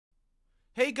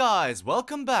Hey guys,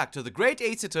 welcome back to the Great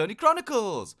Ace Attorney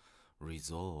Chronicles!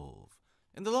 Resolve.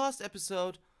 In the last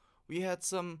episode, we had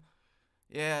some,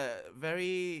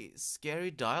 very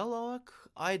scary dialogue,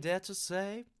 I dare to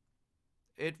say.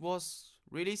 It was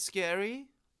really scary.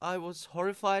 I was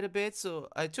horrified a bit, so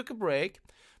I took a break.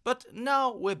 But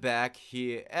now we're back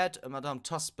here at Madam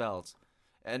Tusspell's.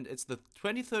 And it's the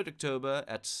 23rd October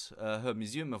at her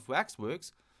Museum of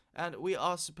Waxworks. And we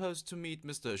are supposed to meet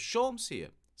Mr. Sholmes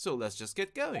here. So let's just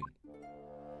get going.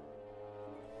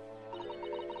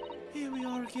 Here we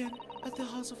are again, at the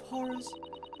House of Horrors.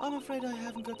 I'm afraid I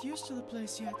haven't got used to the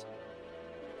place yet.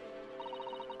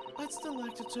 I'd still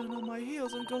like to turn on my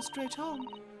heels and go straight home.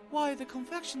 Why, the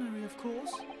confectionery, of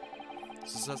course.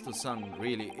 Susato-san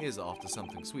really is after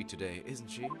something sweet today, isn't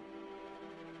she?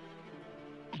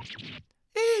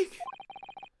 Eek!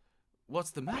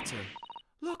 What's the matter?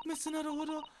 Look, Mr.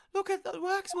 Naruhodo, look at that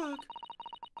waxwork.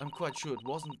 I'm quite sure it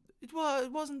wasn't... It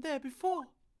wasn't there before.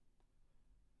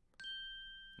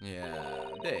 Yeah,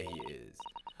 there he is.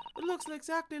 It looks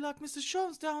exactly like Mr.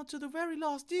 Sholmes down to the very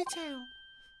last detail.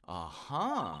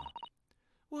 Aha!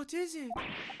 What is it?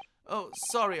 Oh,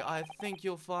 sorry, I think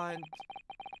you'll find...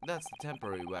 That's the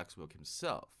temporary waxwork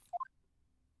himself.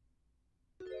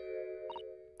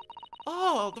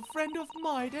 Oh, the friend of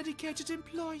my dedicated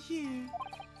employee.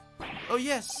 Oh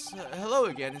yes, hello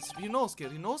again, it's Ryunosuke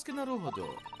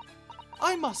Naruhodo.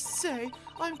 I must say,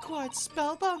 I'm quite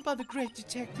spellbound by the great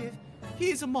detective. He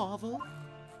is a marvel.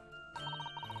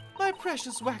 My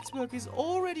precious waxwork is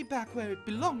already back where it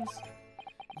belongs.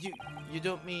 You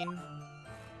don't mean...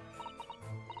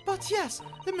 But yes,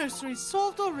 the mystery is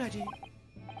solved already.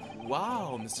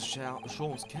 Wow, Mr.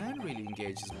 Sholmes can really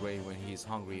engage his brain when he is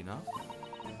hungry enough.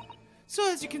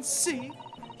 So as you can see,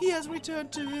 he has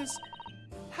returned to his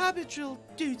habitual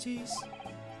duties.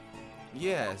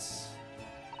 Yes.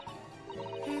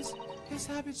 His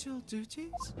habitual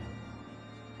duties?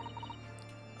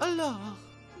 Alors,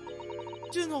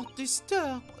 do not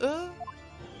disturb her.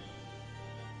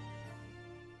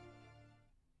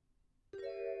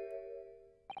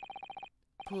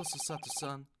 Poor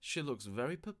Susato-san, she looks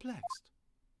very perplexed.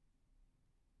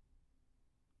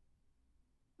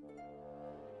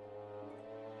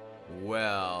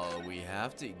 Well, we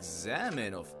have to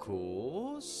examine, of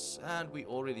course, and we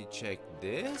already checked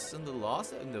this in the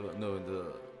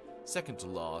second to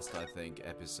last, I think,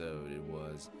 episode it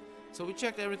was. So we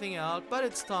checked everything out, but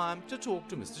it's time to talk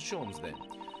to Mr. Sholmes then.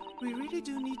 We really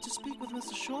do need to speak with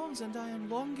Mr. Sholmes, and I am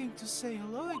longing to say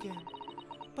hello again.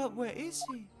 But where is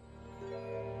he?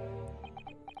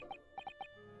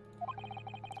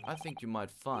 I think you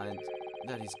might find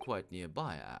that he's quite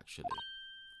nearby, actually.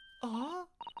 Ah?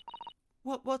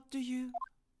 What do you...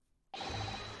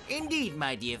 Indeed,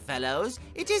 my dear fellows,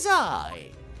 it is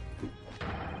I,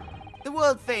 the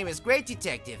world-famous great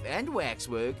detective and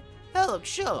waxwork, Sherlock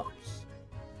Sholmes.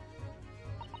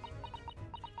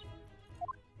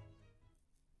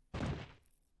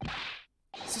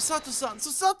 Susato-san!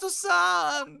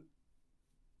 Susato-san!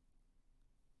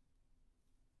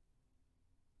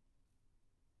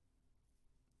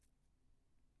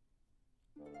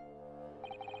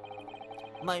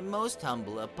 My most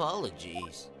humble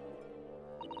apologies.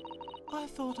 I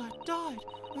thought I'd died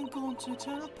and gone to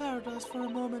eternal paradise for a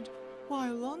moment,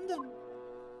 while London.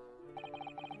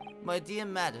 My dear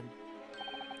madam,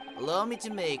 allow me to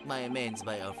make my amends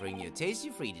by offering you a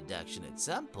tasty-free deduction at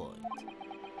some point.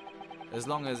 As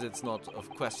long as it's not of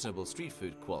questionable street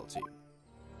food quality.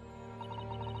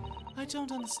 I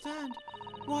don't understand.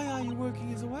 Why are you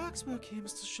working as a waxwork here,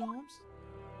 Mr. Sholmes?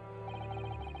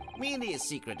 Merely a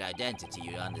secret identity,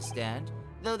 you understand,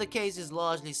 though the case is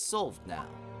largely solved now.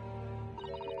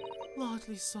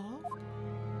 Largely solved?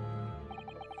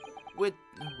 We're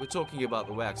talking about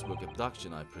the waxwork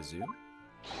abduction, I presume?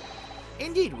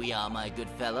 Indeed we are, my good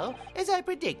fellow. As I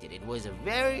predicted, it was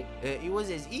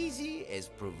as easy as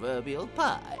proverbial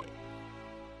pie.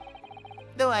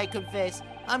 Though I confess,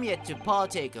 I'm yet to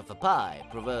partake of a pie,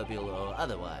 proverbial or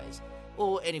otherwise,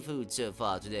 or any food so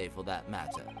far today for that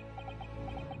matter.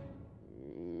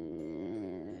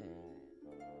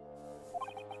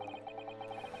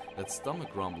 That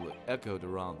stomach rumble echoed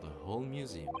around the whole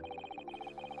museum.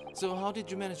 So how did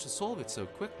you manage to solve it so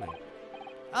quickly?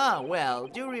 Ah, well,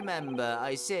 do remember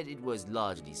I said it was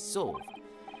largely solved.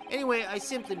 Anyway, I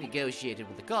simply negotiated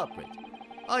with the culprit.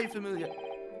 Are you familiar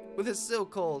with his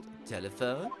so-called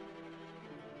telephone?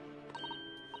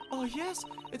 Oh yes,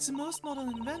 it's the most modern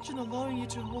invention allowing you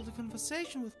to hold a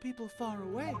conversation with people far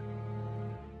away.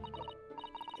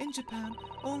 In Japan,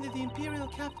 only the imperial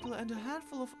capital and a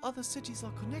handful of other cities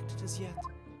are connected as yet.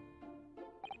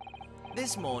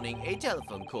 This morning, a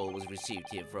telephone call was received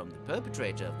here from the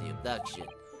perpetrator of the abduction.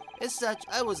 As such,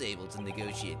 I was able to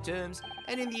negotiate terms,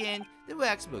 and in the end, the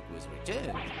waxbook was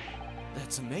returned.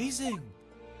 That's amazing.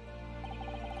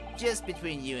 Just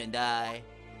between you and I,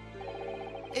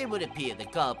 it would appear the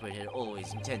culprit had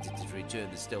always intended to return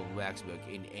the stolen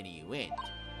waxbook in any event.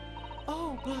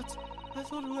 Oh, but I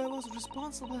thought whoever was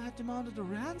responsible had demanded a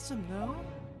ransom, no?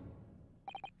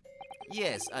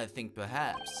 Yes, I think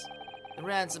perhaps. The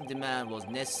ransom demand was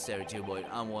necessary to avoid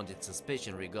unwanted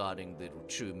suspicion regarding the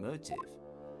true motive.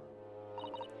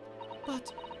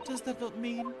 But does that not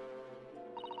mean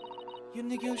your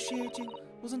negotiating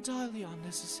was entirely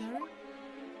unnecessary?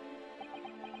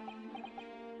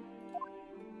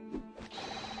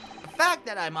 A fact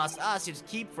that I must ask you to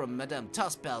keep from Madam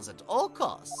Tusspell at all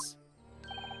costs.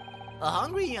 A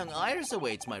hungry young Iris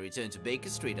awaits my return to Baker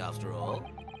Street after all.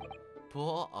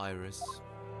 Poor Iris.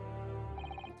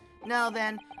 Now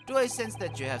then, do I sense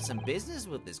that you have some business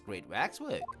with this great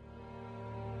waxwork?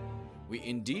 We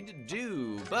indeed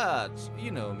do, but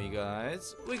you know me,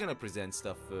 guys. We're gonna present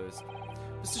stuff first.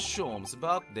 Mr. Shorms,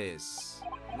 about this.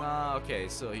 Nah, okay,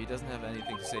 so he doesn't have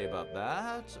anything to say about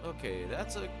that. Okay,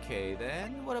 that's okay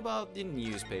then. What about the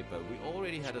newspaper? We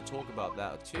already had a talk about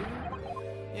that too.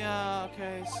 Yeah,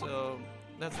 okay, so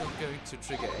that's not going to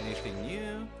trigger anything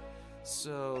new.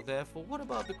 So therefore, what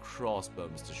about the crossbow,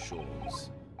 Mr.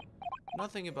 Shorms?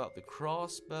 Nothing about the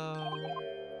crossbow.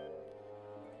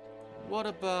 What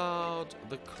about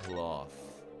the cloth?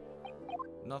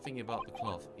 Nothing about the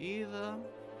cloth either.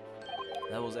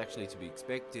 That was actually to be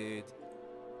expected.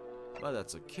 But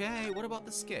that's okay. What about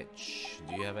the sketch?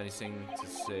 Do you have anything to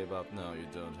say about... No, you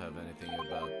don't have anything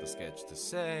about the sketch to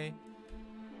say.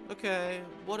 Okay,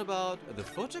 what about the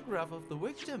photograph of the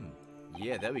victim?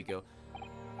 Yeah, there we go.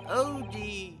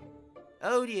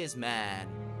 Odious man.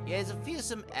 He has a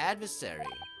fearsome adversary.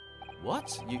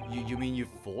 What? You mean you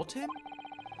fought him?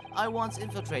 I once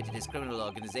infiltrated his criminal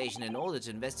organization in order to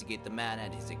investigate the man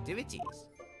and his activities.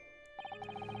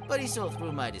 But he saw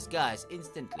through my disguise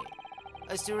instantly.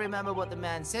 I still remember what the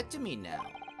man said to me now.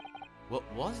 What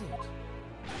was it?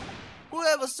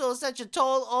 Whoever saw such a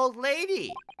tall old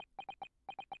lady?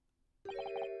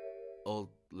 Old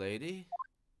lady?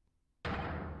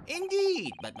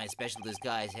 Indeed, but my special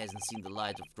disguise hasn't seen the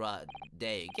light of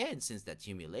day again since that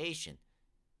humiliation.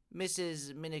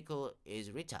 Mrs. Minicle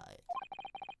is retired.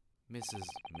 Mrs.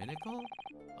 Minicle?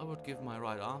 I would give my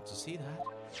right arm to see that.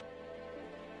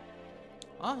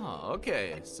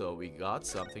 Okay, so we got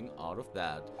something out of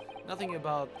that. Nothing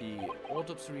about the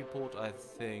autopsy report, I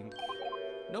think.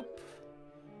 Nope.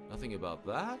 Nothing about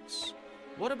that.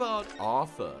 What about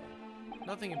Arthur?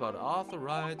 Nothing about Arthur,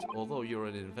 right? Although you're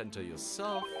an inventor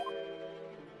yourself.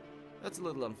 That's a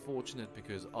little unfortunate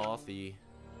because Arthur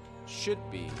should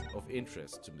be of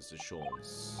interest to Mr.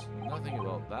 Shorms. Nothing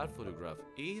about that photograph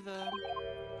either.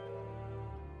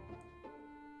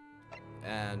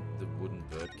 And the wooden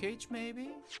birdcage, maybe?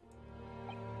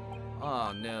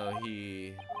 Oh no,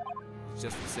 it's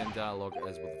just the same dialogue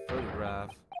as with the photograph.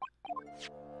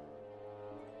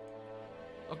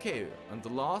 Okay, and the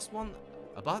last one,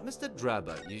 about Mr.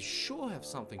 Drabber. You sure have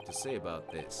something to say about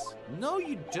this? No,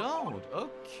 you don't.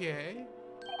 Okay.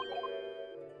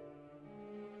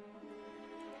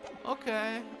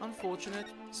 Okay, unfortunate.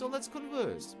 So let's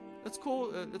converse. Let's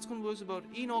converse about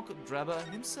Enoch Drabber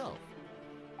himself.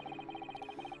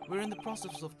 We're in the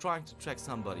process of trying to track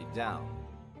somebody down.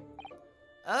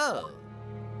 Oh.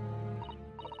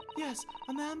 Yes,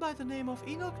 a man by the name of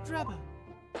Enoch Drabber.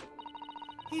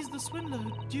 He's the swindler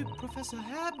who duped Professor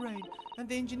Hairbrain and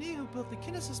the engineer who built the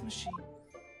kinesis machine.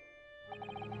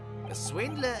 A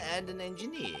swindler and an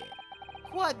engineer.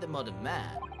 Quite the modern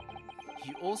man.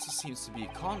 He also seems to be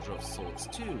a conjurer of sorts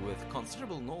too, with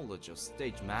considerable knowledge of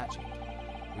stage magic.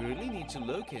 We really need to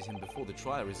locate him before the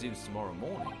trial resumes tomorrow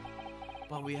morning.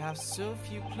 But we have so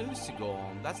few clues to go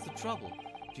on, that's the trouble.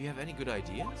 Do you have any good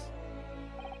ideas?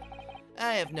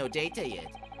 I have no data yet.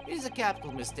 It is a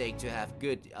capital mistake to have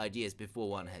good ideas before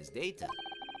one has data.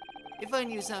 If I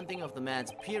knew something of the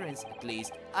man's appearance, at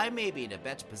least, I may be in a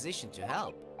better position to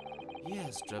help.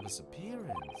 Yes, Drabber's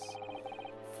appearance.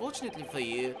 Fortunately for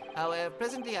you, however,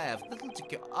 presently I have little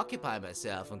to occupy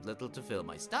myself and little to fill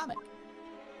my stomach.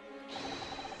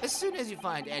 As soon as you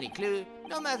find any clue,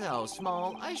 no matter how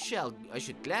small, I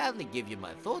should gladly give you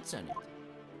my thoughts on it.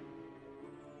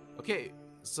 Okay,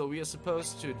 so we are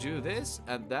supposed to do this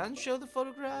and then show the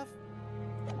photograph?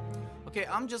 Okay,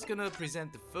 I'm just gonna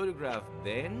present the photograph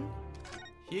then.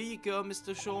 Here you go,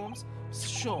 Mr. Shorms.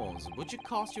 Mr. Shorms, would you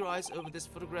cast your eyes over this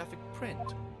photographic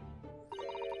print?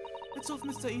 It's of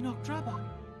Mr. Enoch Drabber,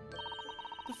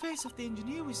 the face of the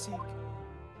engineer we seek.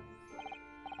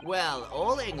 Well,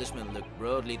 all Englishmen look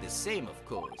broadly the same, of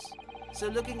course. So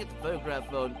looking at the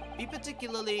photograph won't be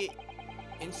particularly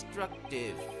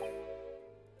instructive.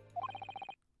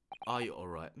 Are you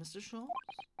alright, Mr. Sholmes?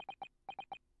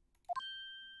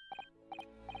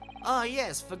 Ah,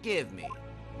 yes, forgive me.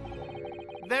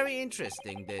 Very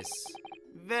interesting, this.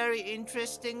 Very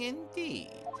interesting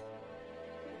indeed.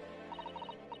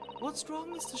 What's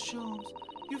wrong, Mr. Sholmes?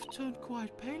 You've turned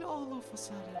quite pale all of a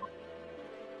sudden.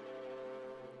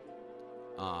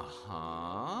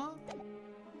 Uh-huh.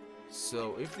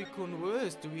 So, if we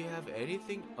converse, do we have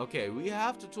anything? Okay, we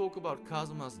have to talk about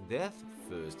Kazuma's death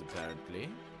first, apparently.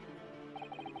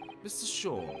 Mr.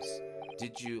 Sholmes,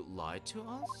 did you lie to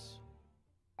us?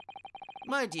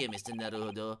 My dear Mr.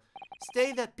 Naruhodo,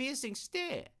 stay that piercing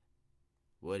stare.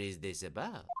 What is this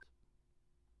about?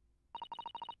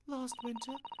 Last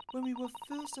winter, when we were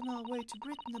first on our way to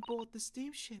Britain aboard the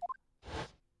steamship.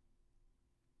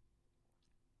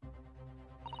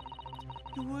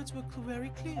 Your words were very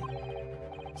clear.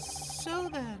 So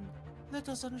then, let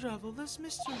us unravel this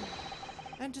mystery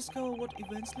and discover what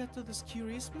events led to this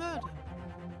curious murder.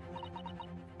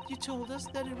 You told us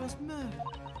that it was murder,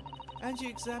 and you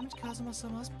examined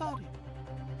Kazuma-sama's body.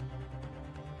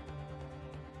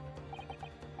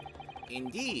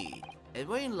 Indeed, and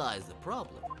wherein lies the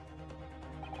problem?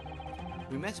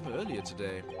 We met him earlier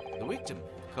today. The victim,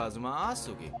 Kazuma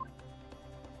Asugi.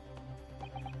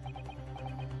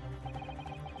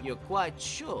 You're quite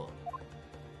sure?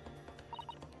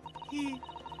 He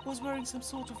was wearing some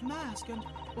sort of mask and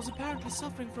was apparently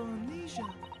suffering from amnesia.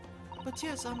 But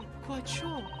yes, I'm quite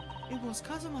sure it was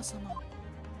Kazuma-sama.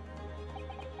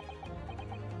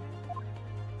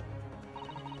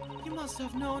 You must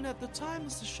have known at the time,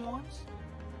 Mr. Sholmes,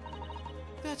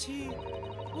 that he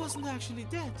wasn't actually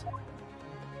dead.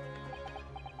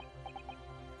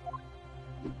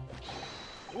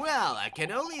 Well, I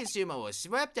can only assume I was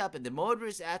swept up in the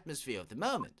murderous atmosphere of the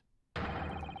moment.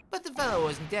 But the fellow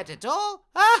wasn't dead at all?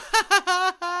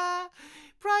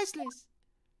 Priceless.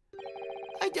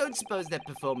 I don't suppose that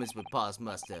performance would pass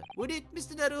muster, would it,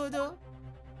 Mr. Naruhodo?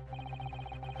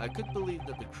 I could believe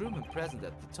that the crewman present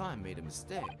at the time made a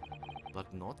mistake,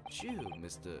 but not you,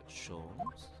 Mr.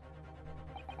 Sholmes.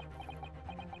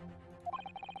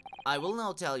 I will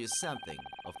now tell you something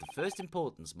of the first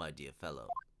importance, my dear fellow.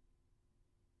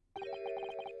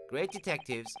 Great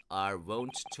detectives are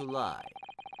wont to lie.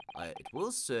 It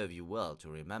will serve you well to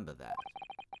remember that.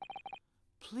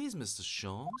 Please, Mr.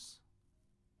 Sholmes.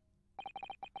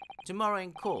 Tomorrow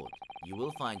in court, you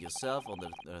will find yourself on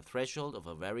the threshold of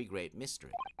a very great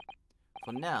mystery.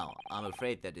 For now, I'm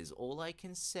afraid that is all I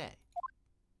can say.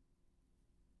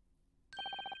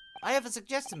 I have a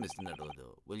suggestion, Mr.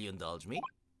 Naruto. Will you indulge me?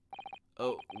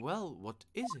 Oh, well, what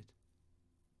is it?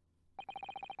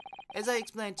 As I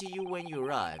explained to you when you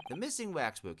arrived, the missing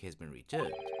waxwork has been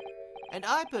returned. And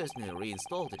I personally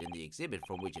reinstalled it in the exhibit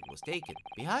from which it was taken,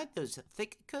 behind those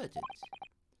thick curtains.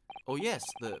 Oh yes,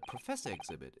 the Professor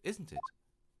exhibit, isn't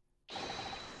it?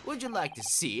 Would you like to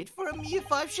see it for a mere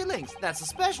 5 shillings? That's a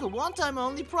special one-time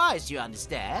only price, you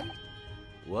understand?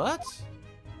 What?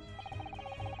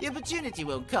 The opportunity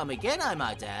won't come again, I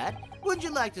might add. Wouldn't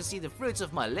you like to see the fruits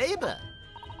of my labor?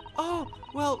 Oh,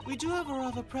 well, we do have a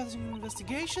rather pressing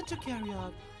investigation to carry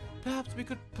out. Perhaps we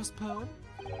could postpone?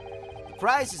 The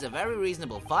price is a very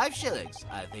reasonable 5 shillings.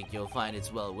 I think you'll find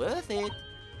it's well worth it.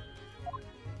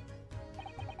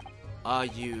 Are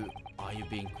you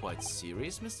being quite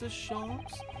serious, Mr.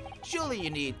 Sholmes? Surely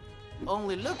you need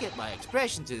only look at my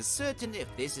expression to ascertain if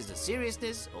this is a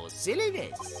seriousness or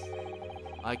silliness.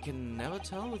 I can never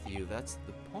tell with you, that's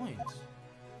the point.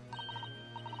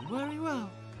 Very well,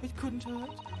 it couldn't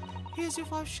hurt. Here's your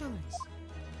 5 shillings.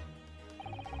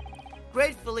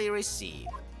 Gratefully received.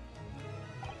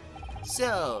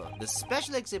 So, the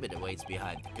special exhibit awaits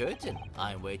behind the curtain.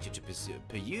 I invite you to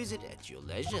peruse it at your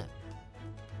leisure.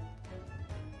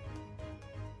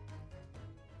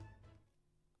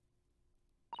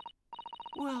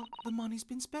 Well, the money's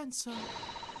been spent, so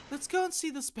let's go and see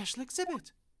the special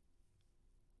exhibit.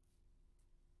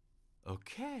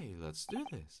 Okay, let's do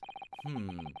this.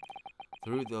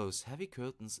 Through those heavy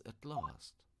curtains at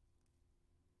last.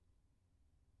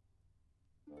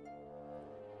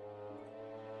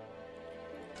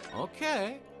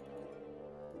 Okay.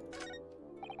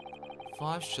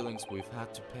 5 shillings we've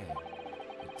had to pay.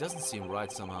 It doesn't seem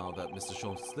right somehow that Mr.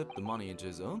 Sholmes slipped the money into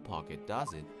his own pocket,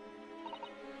 does it?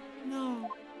 No.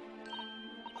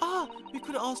 We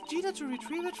could ask Gina to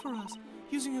retrieve it for us,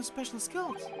 using her special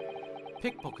skills.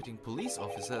 Pickpocketing police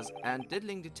officers and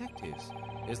diddling detectives.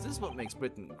 Is this what makes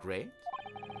Britain great?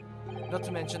 Not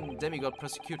to mention demigod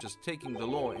prosecutors taking the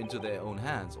law into their own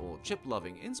hands, or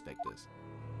chip-loving inspectors.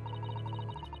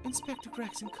 Inspector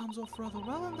Gregson comes off rather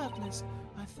well on that list,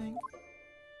 I think.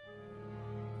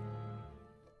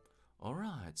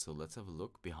 Alright, so let's have a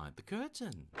look behind the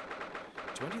curtain.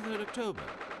 23rd October,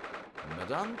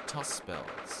 Madam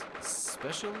Tusspell's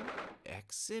special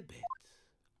exhibit.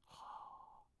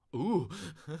 Ooh!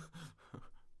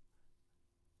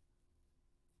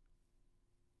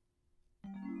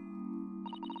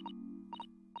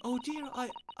 Oh dear, I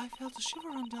felt a shiver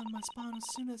run down my spine as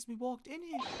soon as we walked in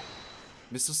here.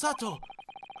 Mr. Sato!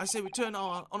 I say we turn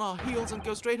on our heels and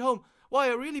go straight home. Why,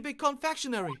 a really big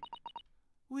confectionery!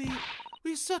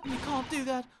 We certainly can't do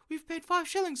that. We've paid 5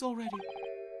 shillings already.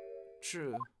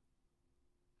 True.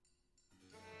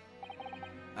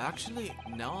 Actually,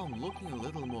 now I'm looking a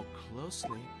little more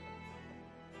closely.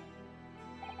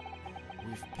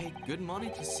 We've paid good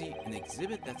money to see an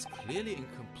exhibit that's clearly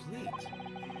incomplete.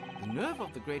 The nerve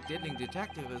of the great diddling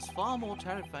detective is far more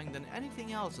terrifying than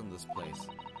anything else in this place.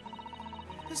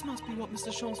 This must be what Mr.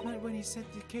 Sholmes meant when he said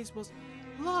the case was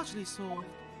largely solved.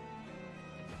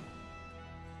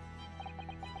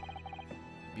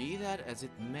 Be that as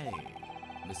it may,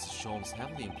 Mr. Sholmes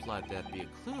heavily implied there'd be a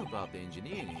clue about the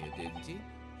engineer in here, didn't he?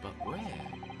 But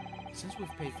where? Since we've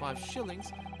paid 5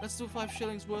 shillings, let's do 5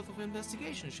 shillings worth of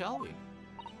investigation, shall we?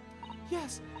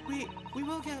 Yes, we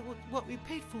will get what we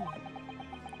paid for.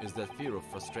 Is that fear of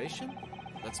frustration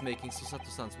that's making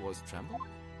Susato-san's voice tremble?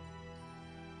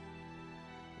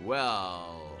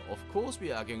 Well, of course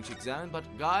we are going to examine, but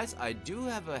guys, I do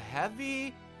have a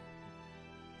heavy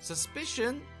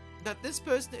suspicion that this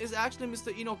person is actually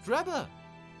Mr. Enoch Drebber.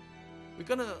 We're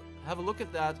gonna have a look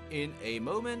at that in a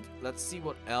moment. Let's see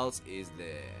what else is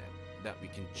there that we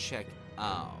can check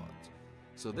out.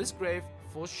 So this grave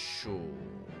for sure.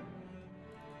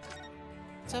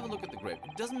 Let's have a look at the grave.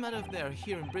 It doesn't matter if they are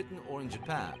here in Britain or in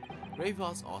Japan.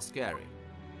 Graveyards are scary.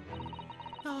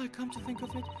 Now I come to think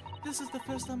of it, this is the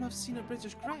first time I've seen a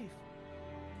British grave.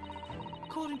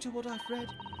 According to what I've read,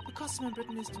 the custom in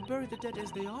Britain is to bury the dead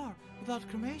as they are, without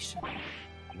cremation.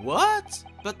 What?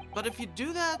 But if you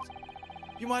do that,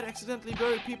 you might accidentally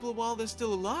bury people while they're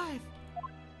still alive.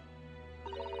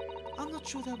 I'm not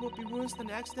sure that would be worse than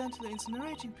accidentally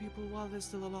incinerating people while they're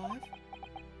still alive.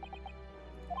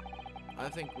 I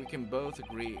think we can both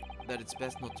agree that it's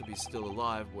best not to be still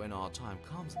alive when our time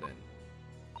comes then.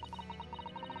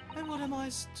 And what am I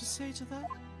to say to that?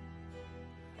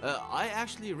 I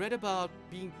actually read about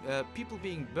people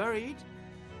being buried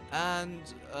and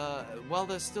while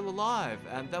they're still alive,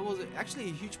 and that was actually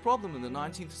a huge problem in the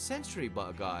 19th century,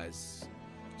 guys.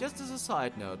 Just as a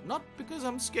side note, not because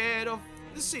I'm scared of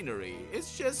the scenery,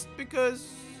 it's just because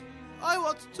I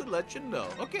wanted to let you know.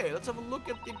 Okay, let's have a look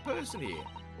at the person here,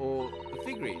 or the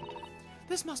figurine.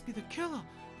 This must be the killer,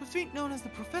 the fiend known as the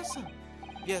Professor.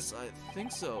 Yes, I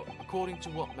think so, according to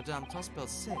what Madame Tusspell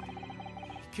said.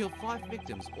 He killed 5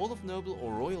 victims, all of noble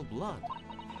or royal blood.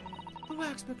 The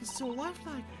waxwork is so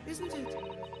lifelike, isn't it?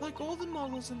 Like all the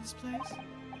models in this place.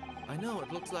 I know,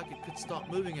 it looks like it could start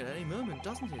moving at any moment,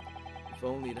 doesn't it? If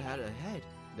only it had a head,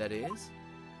 that is.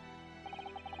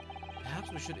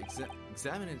 Perhaps we should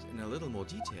examine it in a little more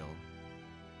detail.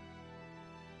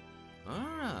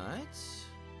 Alright.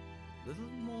 Little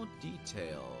more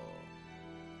detail.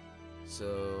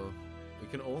 So, we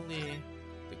can only...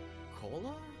 the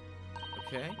collar?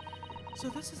 Okay. So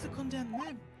this is the condemned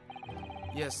man.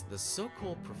 Yes, the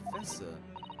so-called professor.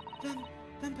 Then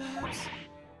perhaps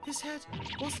his head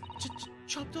was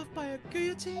chopped off by a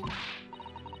guillotine?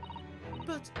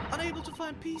 But unable to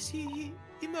find peace, he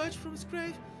emerged from his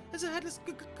grave as a headless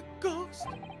ghost.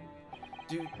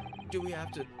 Do we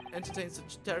have to entertain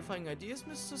such terrifying ideas,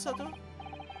 Mr. Sato?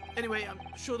 Anyway, I'm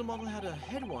sure the model had a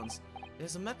head once.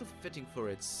 There's a metal fitting for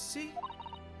it, see?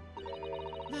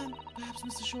 Then perhaps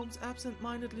Mr. Sholmes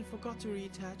absent-mindedly forgot to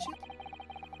reattach it?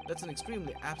 That's an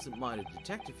extremely absent-minded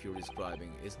detective you're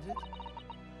describing, isn't it?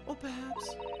 Or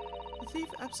perhaps the thief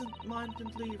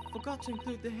absent-mindedly forgot to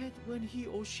include the head when he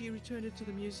or she returned it to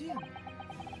the museum.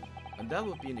 And that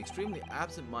would be an extremely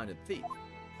absent-minded thief.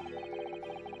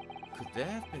 Could there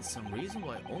have been some reason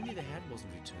why only the head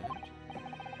wasn't returned?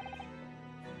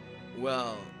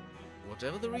 Well,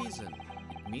 whatever the reason,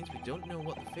 it means we don't know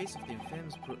what the face of the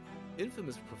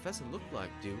infamous professor looked like,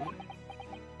 do we?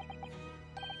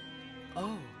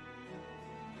 Oh.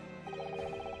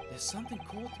 There's something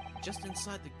caught just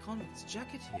inside the convict's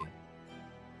jacket here.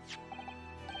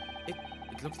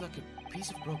 It looks like a piece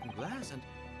of broken glass, and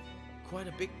quite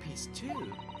a big piece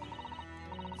too.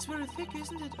 It's very thick,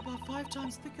 isn't it? About 5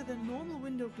 times thicker than normal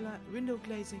window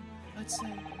glazing, I'd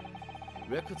say.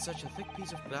 Where could such a thick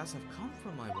piece of glass have come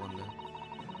from, I wonder?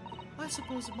 I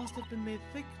suppose it must have been made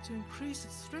thick to increase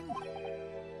its strength.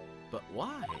 But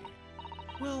why?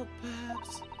 Well,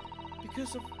 perhaps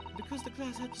because the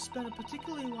glass had to span a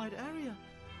particularly wide area,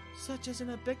 such as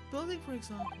in a big building, for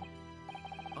example.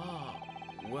 Ah,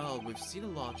 well, we've seen a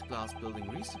large glass building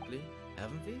recently,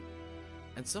 haven't we?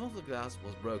 And some of the glass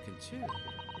was broken too.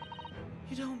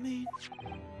 You don't mean?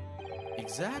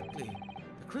 Exactly.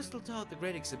 The Crystal Tower at the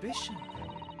Great Exhibition.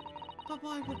 But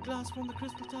why would glass from the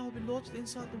Crystal Tower be lodged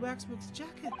inside the waxwork's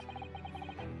jacket?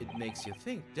 It makes you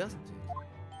think, doesn't it?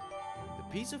 The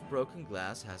piece of broken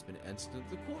glass has been entered into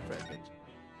the court record.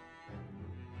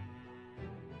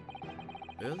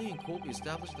 Early in court, we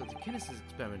established that the kinesis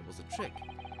experiment was a trick,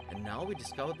 and now we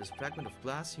discovered this fragment of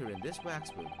glass here in this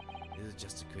waxwork. Is it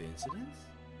just a coincidence?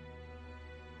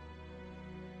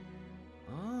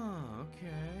 Ah,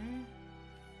 okay.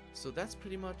 So that's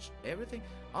pretty much everything.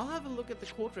 I'll have a look at the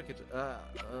court record.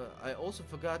 I also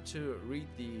forgot to read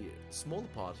the smaller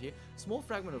part here. Small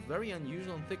fragment of very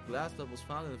unusual and thick glass that was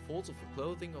found in the folds of the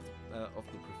clothing of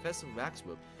the Professor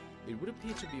Waxwork. It would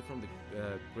appear to be from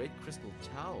the Great Crystal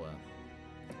Tower.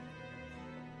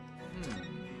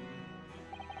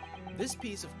 This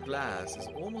piece of glass is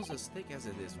almost as thick as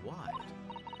it is wide.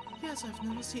 Yes, I've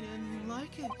never seen anything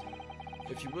like it.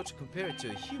 If you were to compare it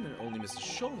to a human, only Mr.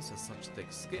 Sholmes has such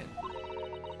thick skin.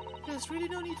 There's really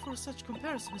no need for such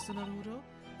comparison, Mr. Naruto,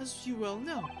 as you well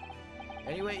know.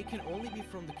 Anyway, it can only be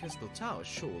from the Crystal Tower,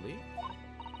 surely?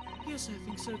 Yes, I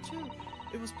think so too.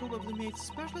 It was probably made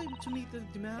specially to meet the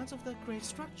demands of that great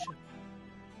structure.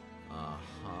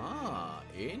 Aha,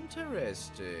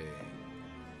 interesting.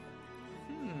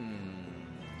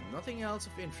 Nothing else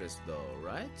of interest though,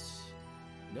 right?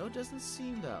 No, doesn't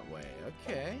seem that way.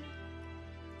 Okay.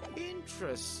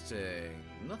 Interesting.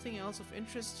 Nothing else of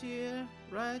interest here,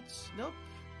 right? Nope.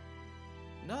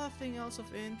 Nothing else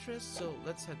of interest, so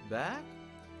let's head back.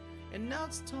 And now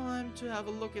it's time to have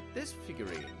a look at this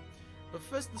figurine. But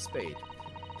first the spade.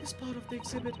 This part of the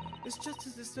exhibit is just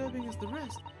as disturbing as the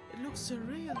rest. It looks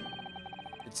surreal.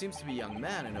 It seems to be a young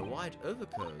man in a white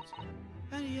overcoat.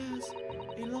 And he has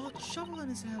a large shovel in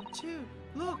his hand too.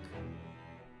 Look!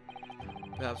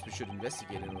 Perhaps we should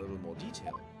investigate in a little more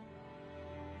detail.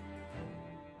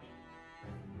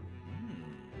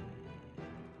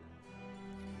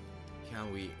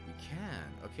 Can we? We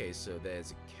can. Okay, so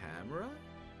there's a camera.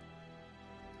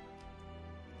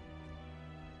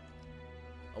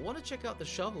 I want to check out the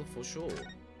shovel for sure.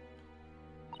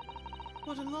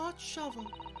 What a large shovel!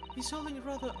 He's holding it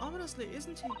rather ominously,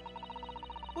 isn't he?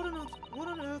 What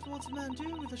on earth was the man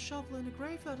doing with a shovel in a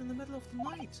graveyard in the middle of the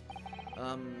night?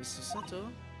 Mr.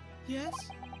 Sato? Yes?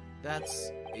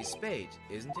 That's a spade,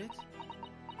 isn't it?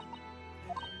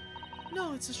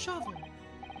 No, it's a shovel.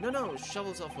 No,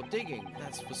 shovels are for digging.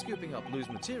 That's for scooping up loose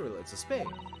material. It's a spade.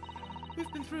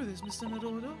 We've been through this, Mr.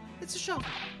 Naruto. It's a shovel.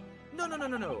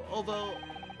 No. Although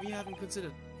we haven't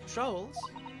considered shovels.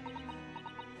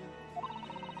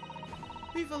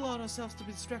 We've allowed ourselves to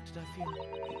be distracted, I feel.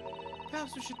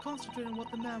 Perhaps we should concentrate on what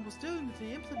the man was doing with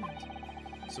the implement.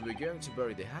 So we're going to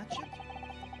bury the hatchet?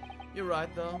 You're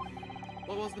right, though.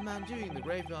 What was the man doing in the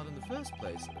graveyard in the first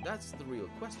place? That's the real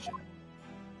question.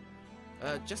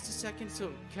 Just a second,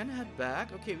 so can head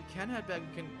back? Okay, we can head back,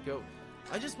 we can go.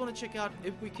 I just want to check out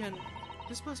if we can...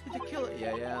 This must be the killer.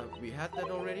 Yeah, we had that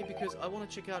already because I want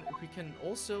to check out if we can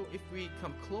also, if we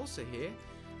come closer here.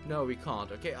 No, we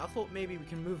can't. Okay, I thought maybe we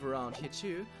can move around here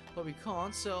too, but we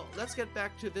can't, so let's get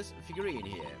back to this figurine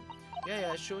here.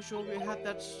 Yeah, sure, we had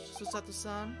that,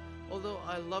 Susato-san. Although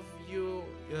I love you,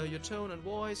 your tone and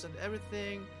voice and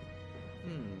everything.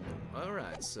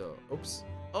 Alright, so, oops.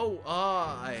 Oh,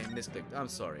 I misclicked. I'm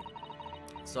sorry.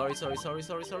 Sorry.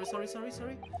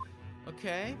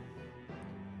 Okay.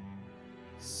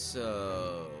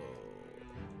 So...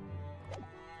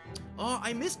 Oh,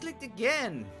 I misclicked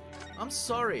again! I'm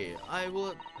sorry. I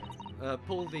will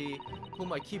pull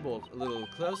my keyboard a little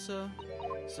closer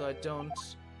so I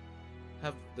don't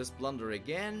have this blunder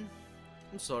again.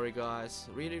 I'm sorry, guys.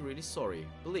 Really sorry.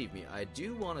 Believe me, I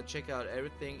do want to check out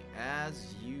everything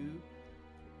as you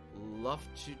would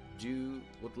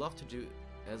love to do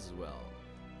as well.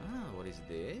 What is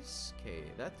this? Okay,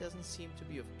 that doesn't seem to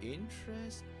be of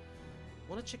interest. I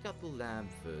want to check out the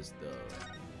lamp first, though.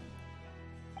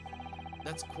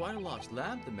 That's quite a large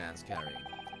lamp the man's carrying.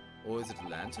 Or is it a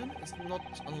lantern? It's not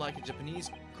unlike a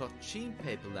Japanese kochin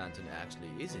paper lantern,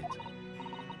 actually, is it?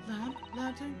 Lamp?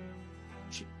 Lantern?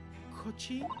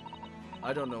 Kochin?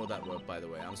 I don't know that word, by the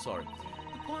way. I'm sorry.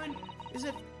 The point is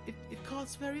that it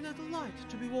casts very little light.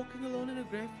 To be walking alone in a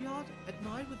graveyard at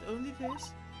night with only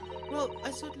this? Well,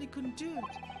 I certainly couldn't do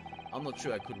it. I'm not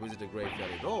sure I could visit a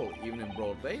graveyard at all, even in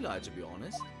broad daylight, to be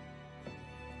honest.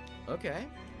 Okay,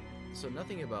 so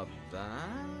nothing about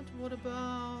that. What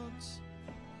about...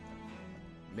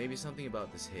 maybe something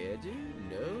about this hairdo?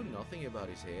 No, nothing about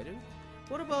his hairdo.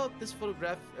 What about this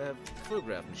photograph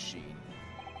machine?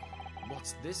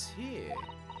 What's this here?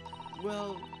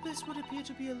 Well, this would appear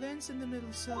to be a lens in the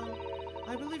middle, so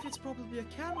I believe it's probably a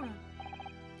camera.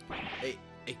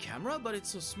 A camera? But it's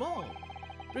so small.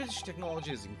 British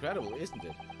technology is incredible, isn't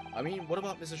it? I mean, what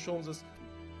about Mr. Sholmes'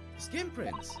 skin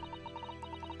prints?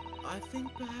 I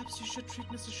think perhaps you should treat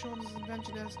Mr. Sholmes'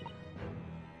 invention as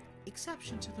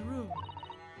exception to the rule.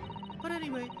 But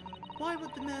anyway, why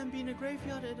would the man be in a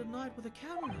graveyard at night with a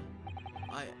camera?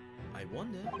 I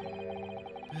wonder.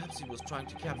 Perhaps he was trying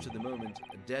to capture the moment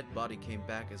a dead body came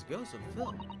back as a ghost on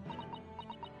film.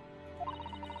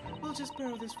 We'll just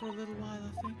borrow this for a little while,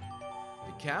 I think.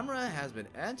 The camera has been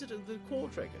entered into the call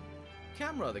tracker.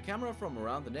 The camera from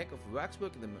around the neck of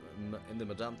waxwork in the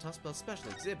Madam Tusspell special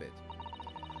exhibit.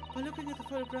 By looking at the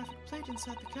photographic plate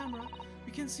inside the camera,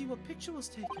 we can see what picture was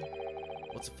taken.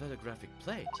 What's a photographic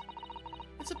plate?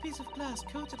 It's a piece of glass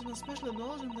coated in a special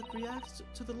emulsion that reacts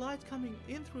to the light coming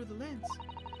in through the lens.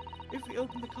 If we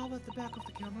open the cover at the back of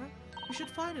the camera, we should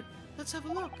find it. Let's have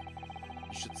a look.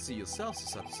 You should see yourself,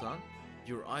 Susato-san.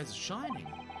 Your eyes are shining.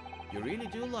 You really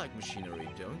do like machinery,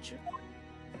 don't you?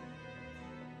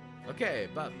 Okay,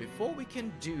 but before we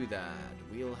can do that,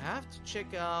 we'll have to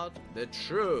check out the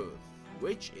truth,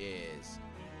 which is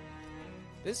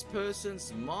this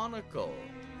person's monocle.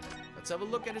 Let's have a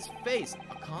look at his face.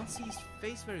 I can't see his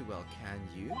face very well, can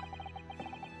you?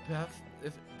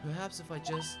 Perhaps if I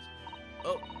just...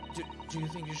 Oh, do you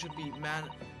think you should be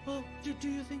Oh, do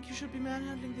you think you should be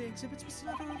manhandling the exhibits,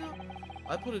 Mr. Naruto?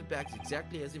 I put it back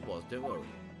exactly as it was, don't worry.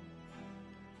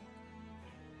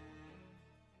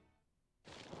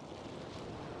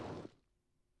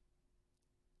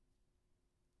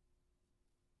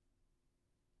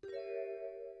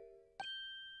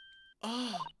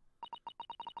 Oh!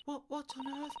 What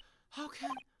on earth? How can...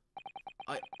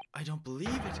 I don't believe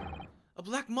it. A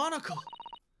black monocle!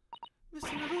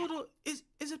 Mr. Naruto, is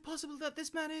it possible that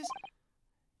this man is...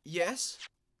 Yes?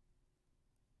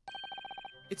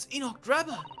 It's Enoch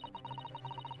Drebber!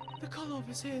 The color of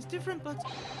his hair is different, but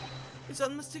it's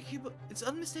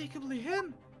unmistakably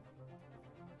him!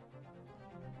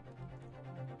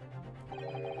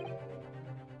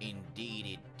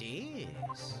 Indeed it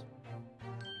is.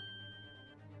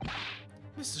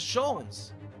 Mr.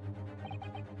 Sholmes!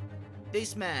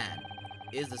 This man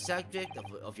is the subject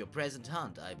of your present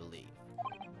hunt, I believe.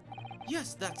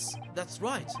 Yes, that's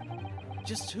right.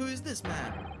 Just who is this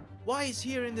man? Why is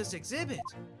he here in this exhibit?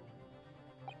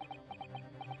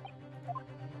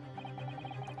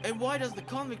 And why does the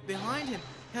convict behind him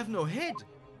have no head?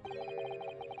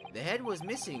 The head was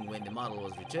missing when the model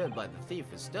was returned by the thief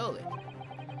who stole it.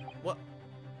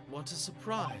 What a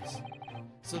surprise.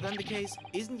 So then the case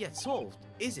isn't yet solved,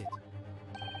 is it?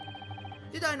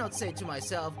 Did I not say to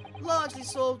myself, largely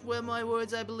solved were my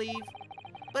words, I believe?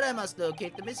 But I must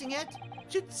locate the missing head,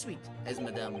 shoot the sweet, as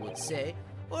Madame would say,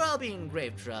 or I'll be in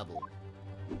grave trouble.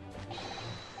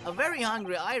 A very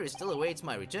hungry iris still awaits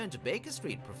my return to Baker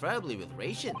Street, preferably with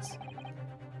rations.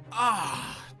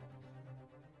 Ah!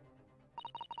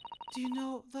 Do you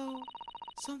know, though,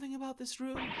 something about this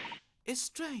room is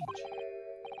strange?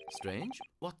 Strange?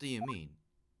 What do you mean?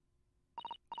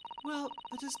 Well,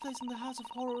 the displays in the House of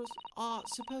Horrors are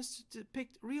supposed to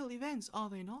depict real events, are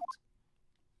they not?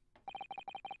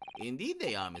 Indeed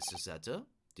they are, Mr. Sato.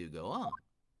 Do go on.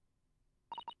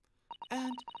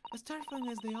 And, as terrifying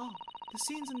as they are, the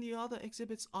scenes in the other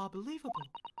exhibits are believable.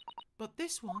 But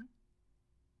this one...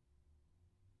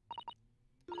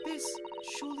 this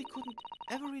surely couldn't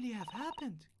ever really have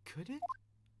happened, could it?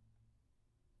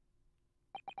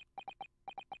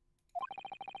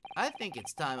 I think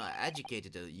it's time I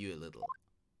educated you a little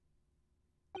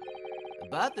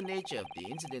about the nature of the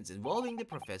incidents involving the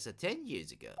professor 10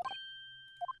 years ago.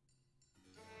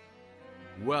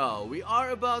 Well, we are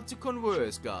about to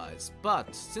converse, guys,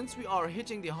 but since we are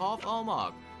hitting the half-hour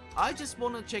mark, I just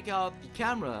want to check out the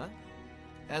camera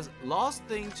as last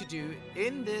thing to do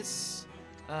in this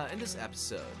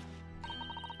episode.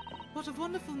 What a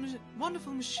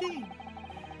wonderful machine!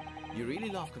 You really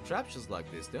love contraptions like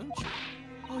this, don't you?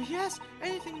 Oh yes,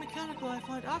 anything mechanical I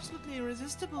find absolutely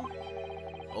irresistible.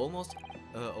 Almost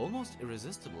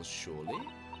irresistible, surely?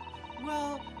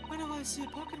 Well, whenever I see a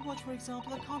pocket watch, for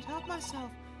example, I can't help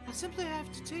myself. I simply have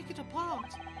to take it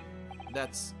apart.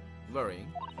 That's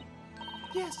worrying.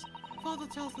 Yes, Father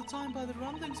tells the time by the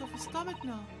rumblings of his stomach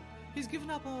now. He's given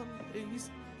up on...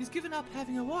 he's given up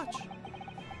having a watch.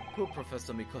 Poor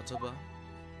Professor Mikotoba.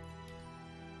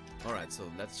 Alright, so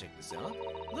let's check this out.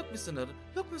 Look, Mr.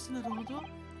 Naruto.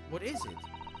 What is it?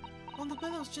 On the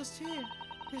bellows just here,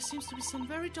 there seems to be some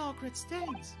very dark red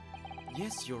stains.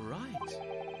 Yes, you're right.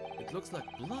 It looks like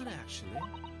blood, actually.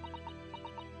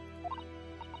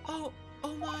 Oh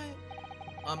my.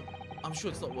 I'm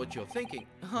sure it's not what you're thinking.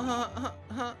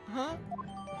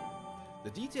 The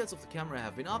details of the camera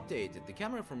have been updated. The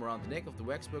camera from around the neck of the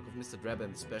waxwork of Mr.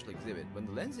 Draben's special exhibit. When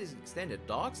the lens is extended,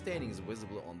 dark staining is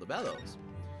visible on the bellows.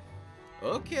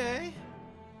 Okay.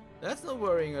 That's not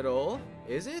worrying at all,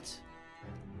 is it?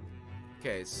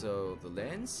 Okay, so the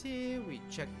lens here, we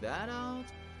check that out.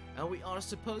 And we are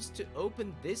supposed to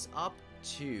open this up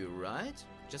too, right?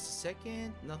 Just a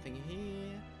second. Nothing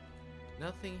here.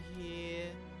 Nothing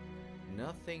here.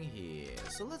 Nothing here.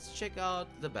 So let's check out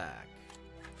the back.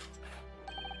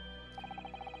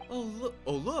 Oh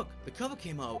look! The cover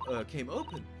came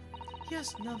open.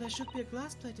 Yes, now there should be a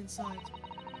glass plate inside.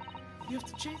 You have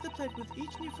to change the plate with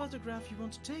each new photograph you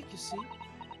want to take, you see.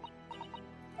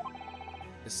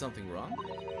 Is something wrong?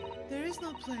 There is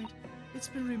no plate. It's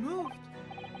been removed.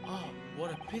 Oh,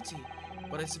 what a pity.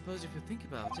 But I suppose if you think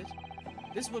about it,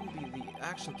 this wouldn't be the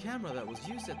actual camera that was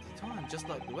used at the time, just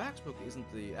like the waxbook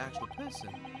isn't the actual person.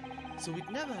 So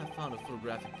we'd never have found a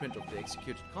photographic print of the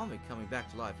executed convict coming back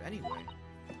to life anyway.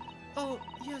 Oh,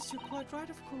 yes, you're quite right,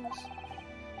 of course.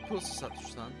 Poor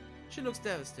Sasatsu-san. She looks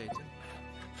devastated.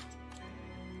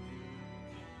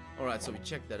 Alright, so we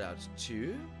checked that out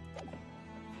too.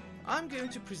 I'm going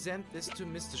to present this to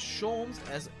Mr. Sholmes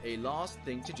as a last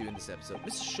thing to do in this episode.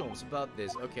 Mr. Sholmes, about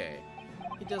this, okay.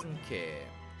 He doesn't care.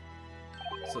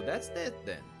 So that's that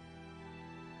then.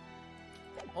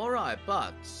 Alright,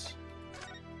 but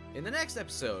in the next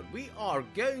episode, we are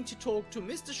going to talk to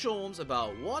Mr. Sholmes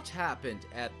about what happened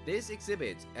at this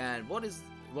exhibit and what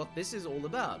this is all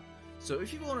about. So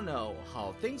if you want to know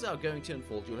how things are going to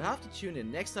unfold, you'll have to tune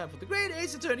in next time for the Great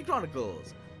Ace Attorney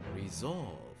Chronicles.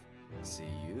 Resolve. See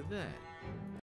you then.